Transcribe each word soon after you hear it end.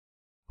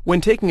When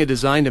taking a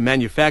design to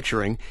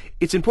manufacturing,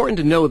 it's important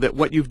to know that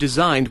what you've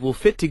designed will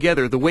fit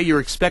together the way you're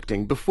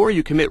expecting before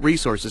you commit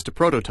resources to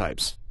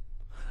prototypes.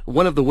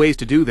 One of the ways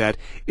to do that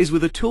is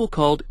with a tool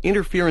called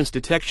interference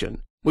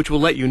detection, which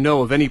will let you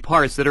know of any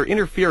parts that are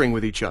interfering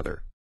with each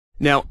other.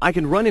 Now, I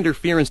can run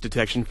interference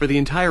detection for the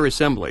entire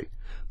assembly,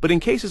 but in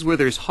cases where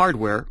there's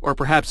hardware or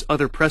perhaps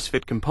other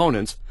press-fit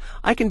components,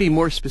 I can be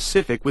more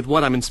specific with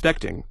what I'm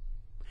inspecting.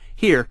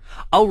 Here,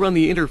 I'll run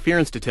the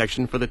interference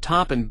detection for the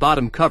top and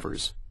bottom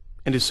covers,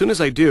 and as soon as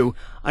I do,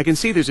 I can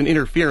see there's an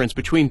interference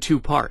between two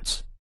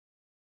parts.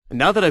 And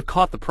now that I've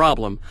caught the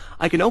problem,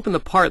 I can open the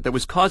part that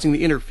was causing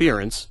the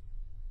interference,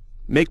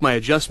 make my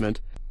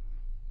adjustment.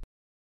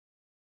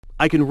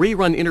 I can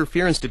rerun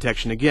interference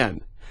detection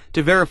again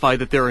to verify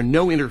that there are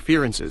no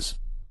interferences.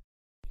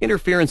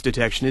 Interference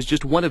detection is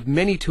just one of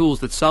many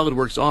tools that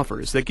SolidWorks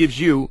offers that gives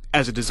you,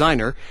 as a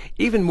designer,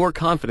 even more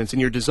confidence in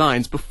your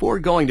designs before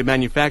going to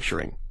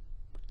manufacturing.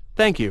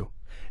 Thank you.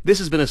 This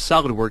has been a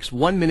SolidWorks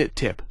 1-minute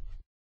tip.